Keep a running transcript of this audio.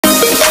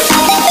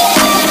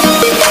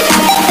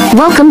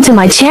Welcome to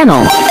my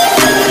channel,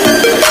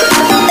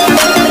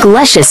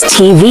 Glecious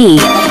TV.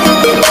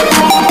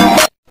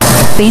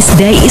 This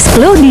day is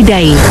cloudy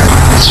day.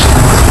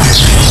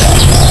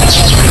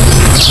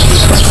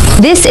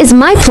 This is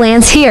my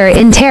plants here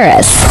in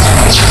terrace.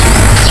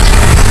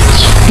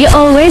 You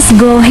always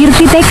go here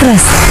to take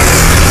rest.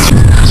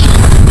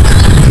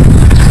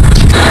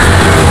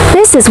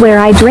 This is where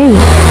I drink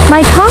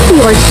my coffee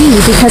or tea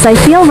because I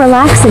feel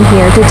relaxed in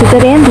here due to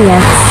good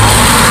ambience.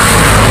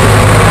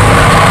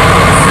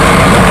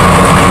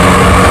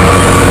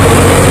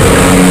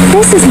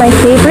 This is my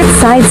favorite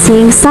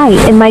sightseeing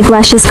site in my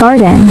Glecious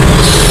garden.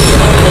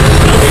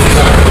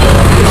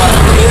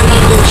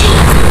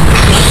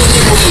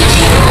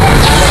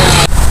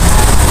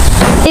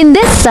 In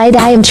this site,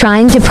 I am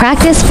trying to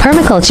practice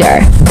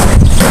permaculture.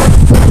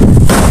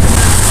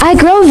 I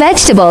grow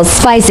vegetables,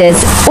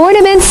 spices,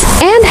 ornaments,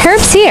 and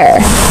herbs here.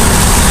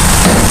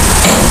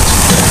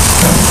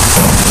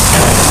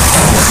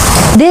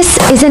 This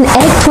is an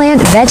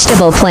eggplant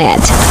vegetable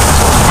plant.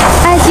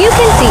 As you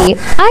can see,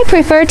 I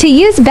prefer to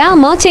use bowl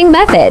mulching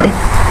method.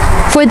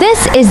 For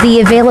this is the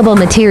available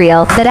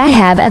material that I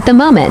have at the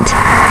moment.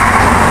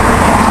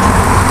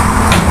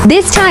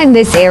 This time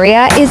this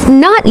area is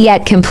not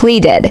yet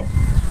completed.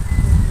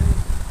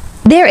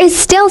 There is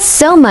still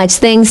so much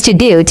things to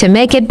do to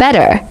make it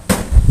better.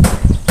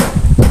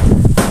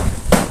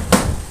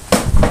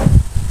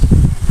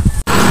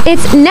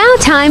 It's now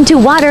time to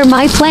water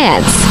my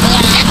plants.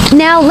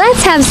 Now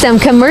let's have some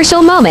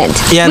commercial moment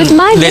with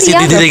my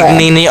videographer.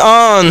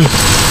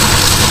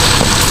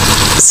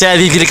 Siya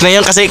didilig na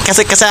yun kasi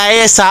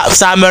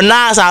summer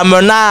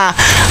na.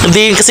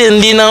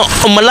 Hindi na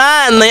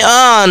umulan na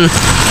yun.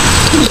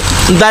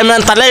 Ang dami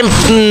ng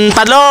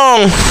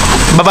talong.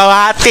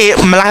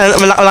 Babawati,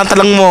 malaki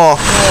talong mo.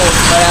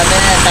 Marami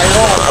na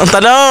talong. Ang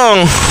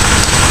talong.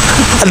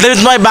 Ang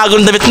damit mo ay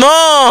bagong damit mo.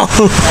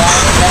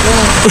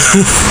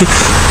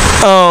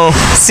 Oh,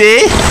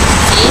 see?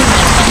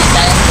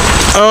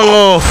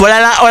 Oo,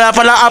 wala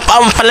pa lang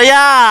ang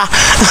palaya.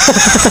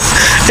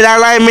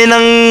 Kailangan may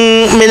ang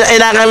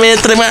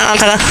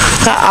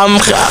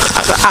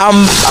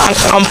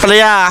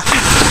palaya.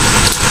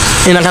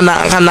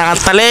 Kailangan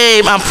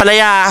talim ang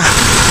palaya.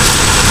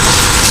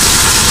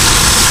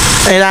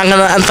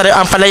 Kailangan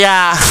ang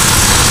palaya.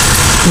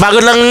 Bago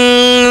lang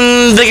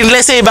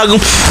Glecious,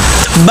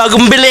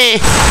 bagong bili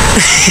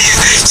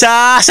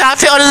sa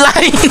Shopee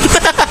online.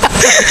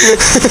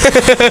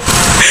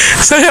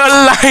 Sa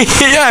online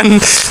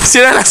yan.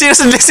 Sila na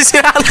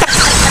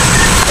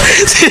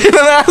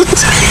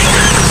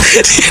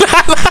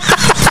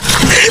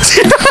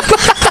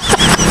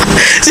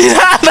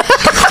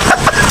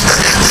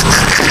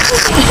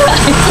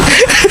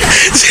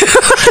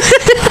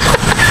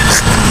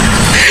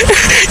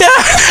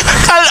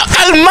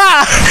kalma.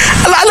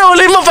 Ano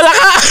ulit mo pala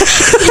ka?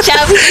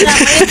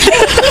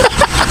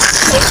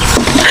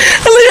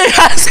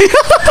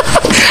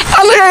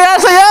 Ano kaya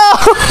sa'yo?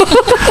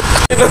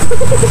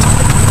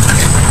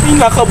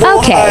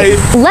 Okay,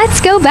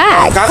 let's go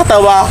back.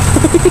 Kakatawa.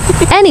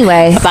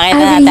 Anyway, I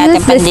will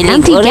use this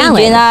empty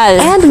gallon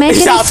and make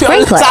it a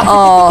sprinkler.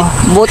 Oh,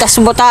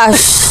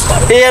 butas-butas.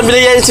 Bili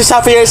yan si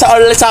Shopee sa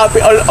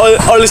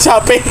all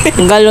Shopee.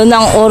 Galon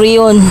ng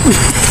Orion.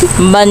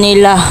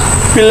 Vanilla.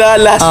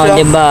 Pilalas. Oh,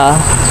 diba?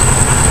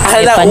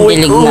 Ay,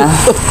 pandilig na.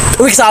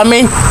 Uwi sa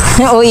amin.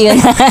 Oo, yun.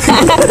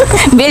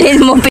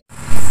 Bilhin mo.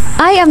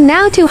 I am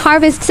now to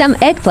harvest some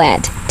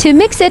eggplant to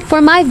mix it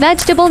for my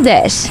vegetable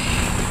dish.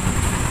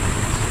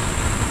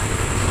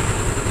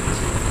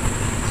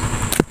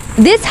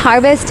 This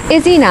harvest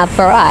is enough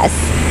for us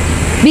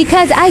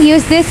because I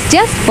use this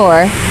just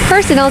for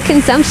personal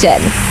consumption.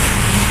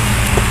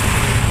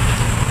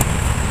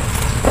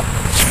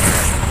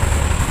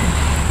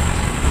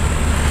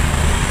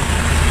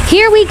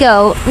 Here we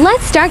go.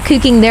 Let's start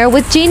cooking there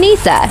with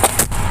Janisa.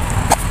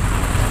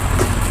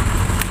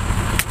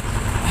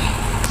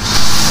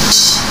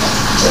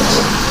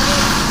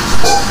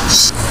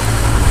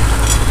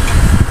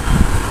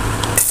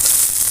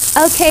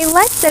 Okay,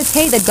 let's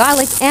saute the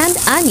garlic and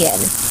onion.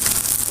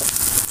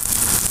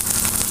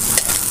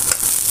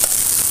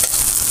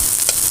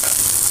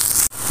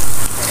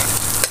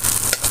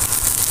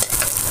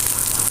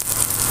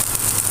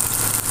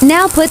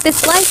 Now put the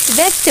sliced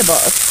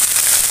vegetables.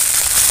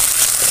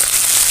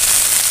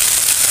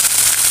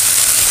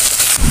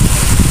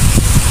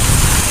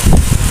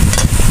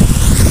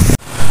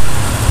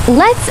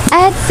 Let's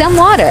add some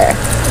water.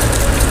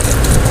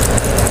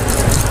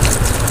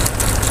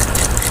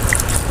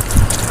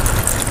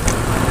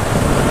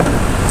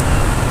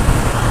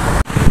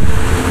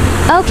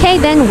 Okay,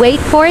 then wait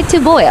for it to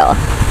boil.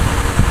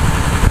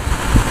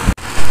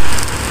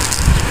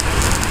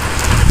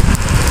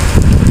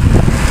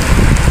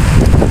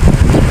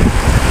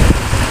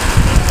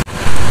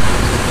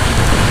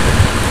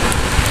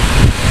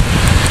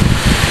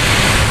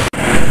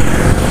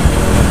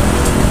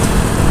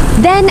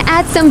 Then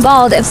add some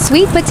balled of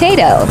sweet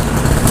potato.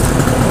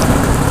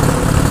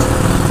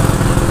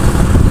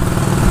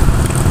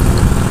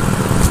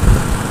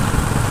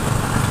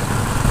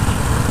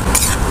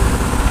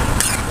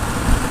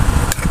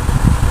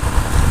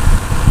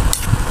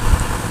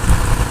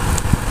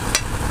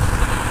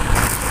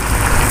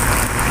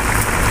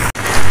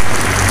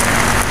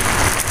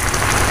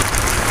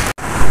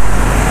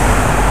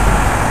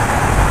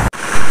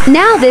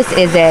 Now this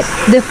is it.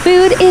 The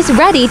food is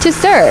ready to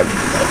serve.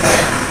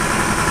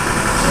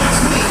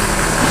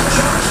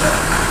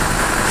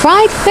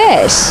 Fried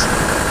fish.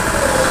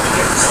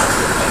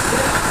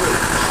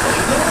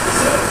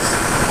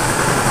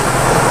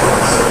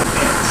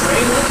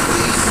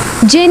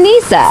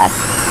 Janisa.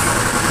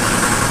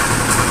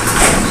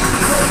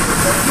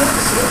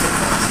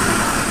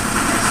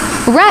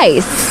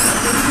 Rice.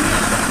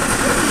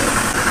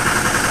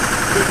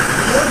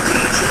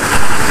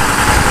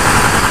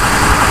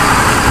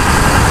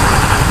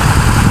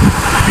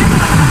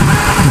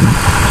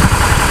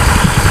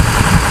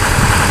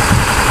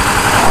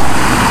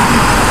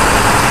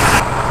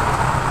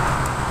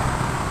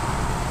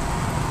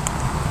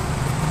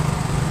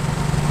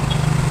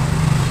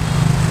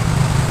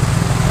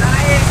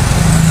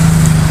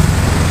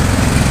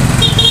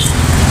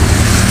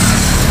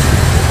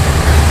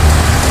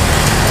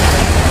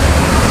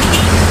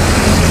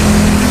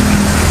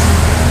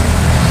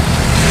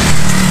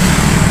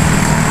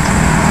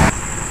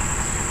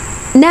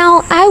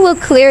 Now I will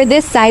clear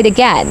this side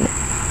again,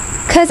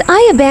 'cause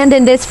I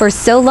abandoned this for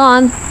so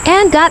long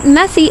and got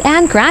messy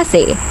and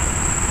grassy.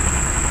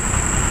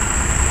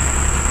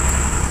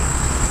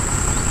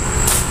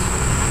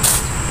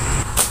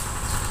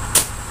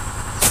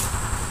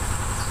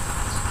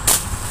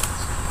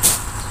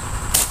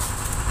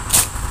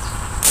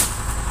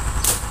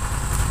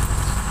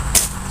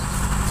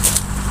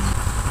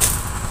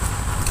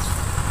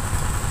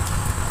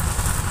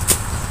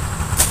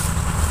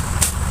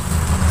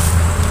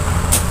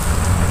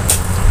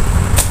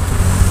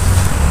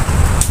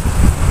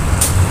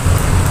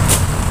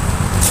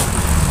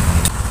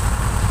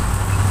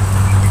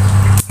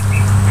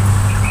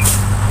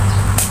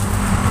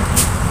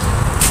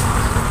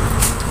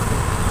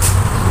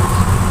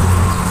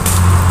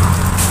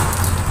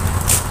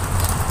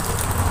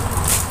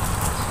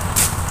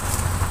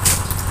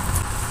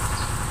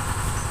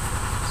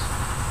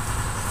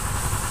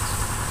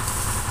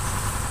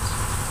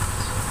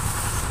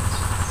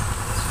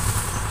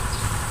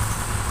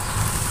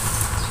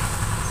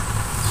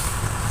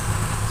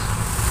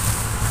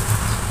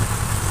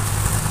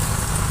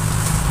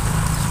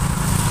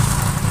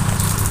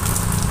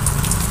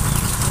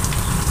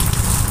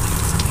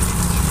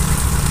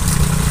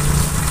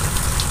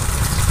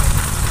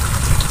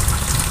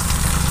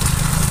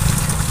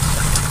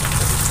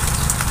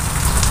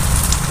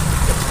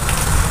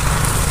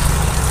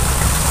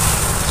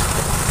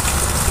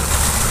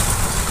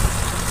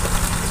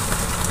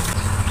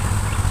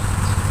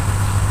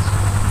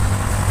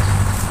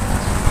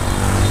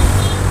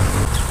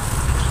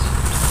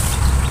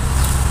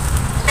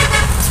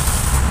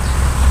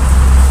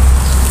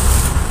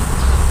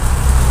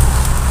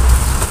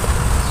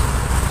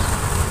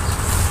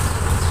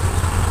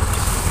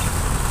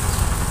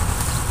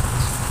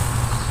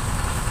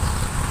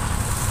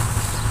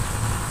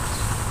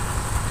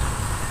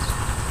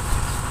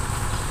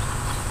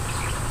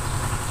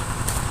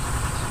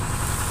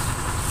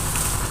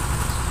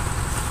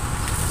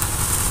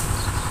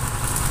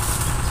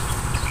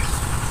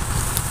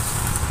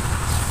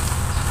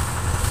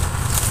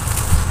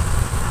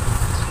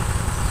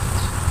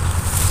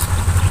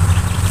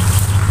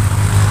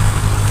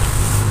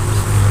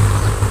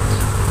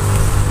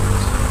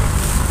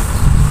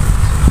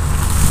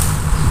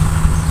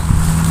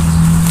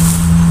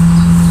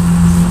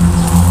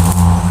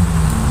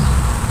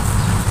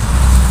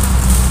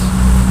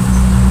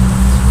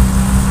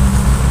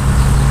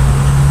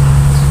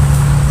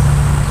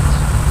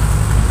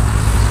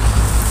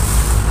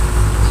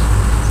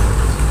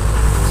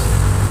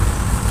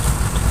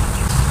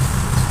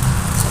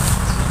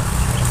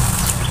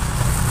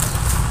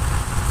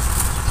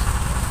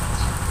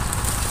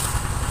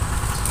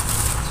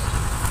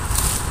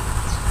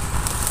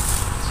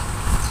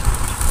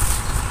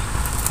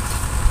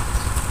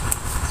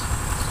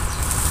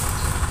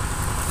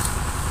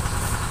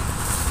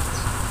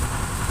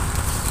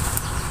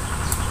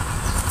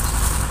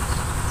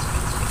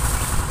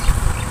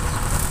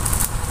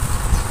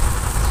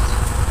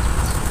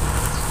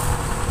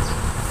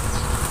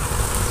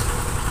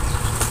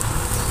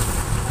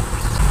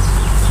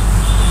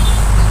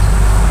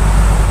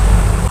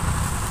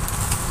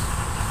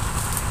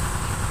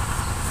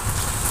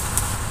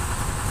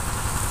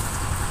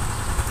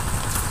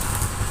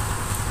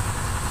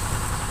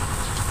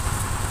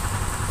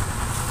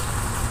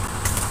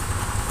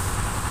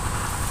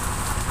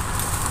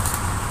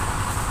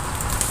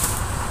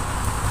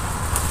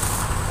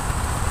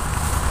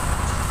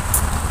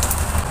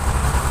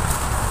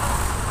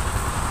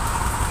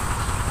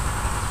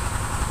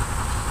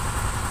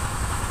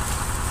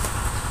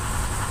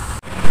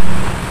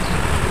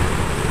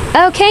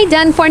 Okay,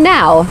 done for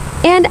now,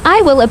 and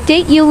I will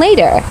update you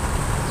later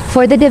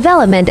for the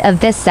development of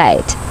this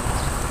site.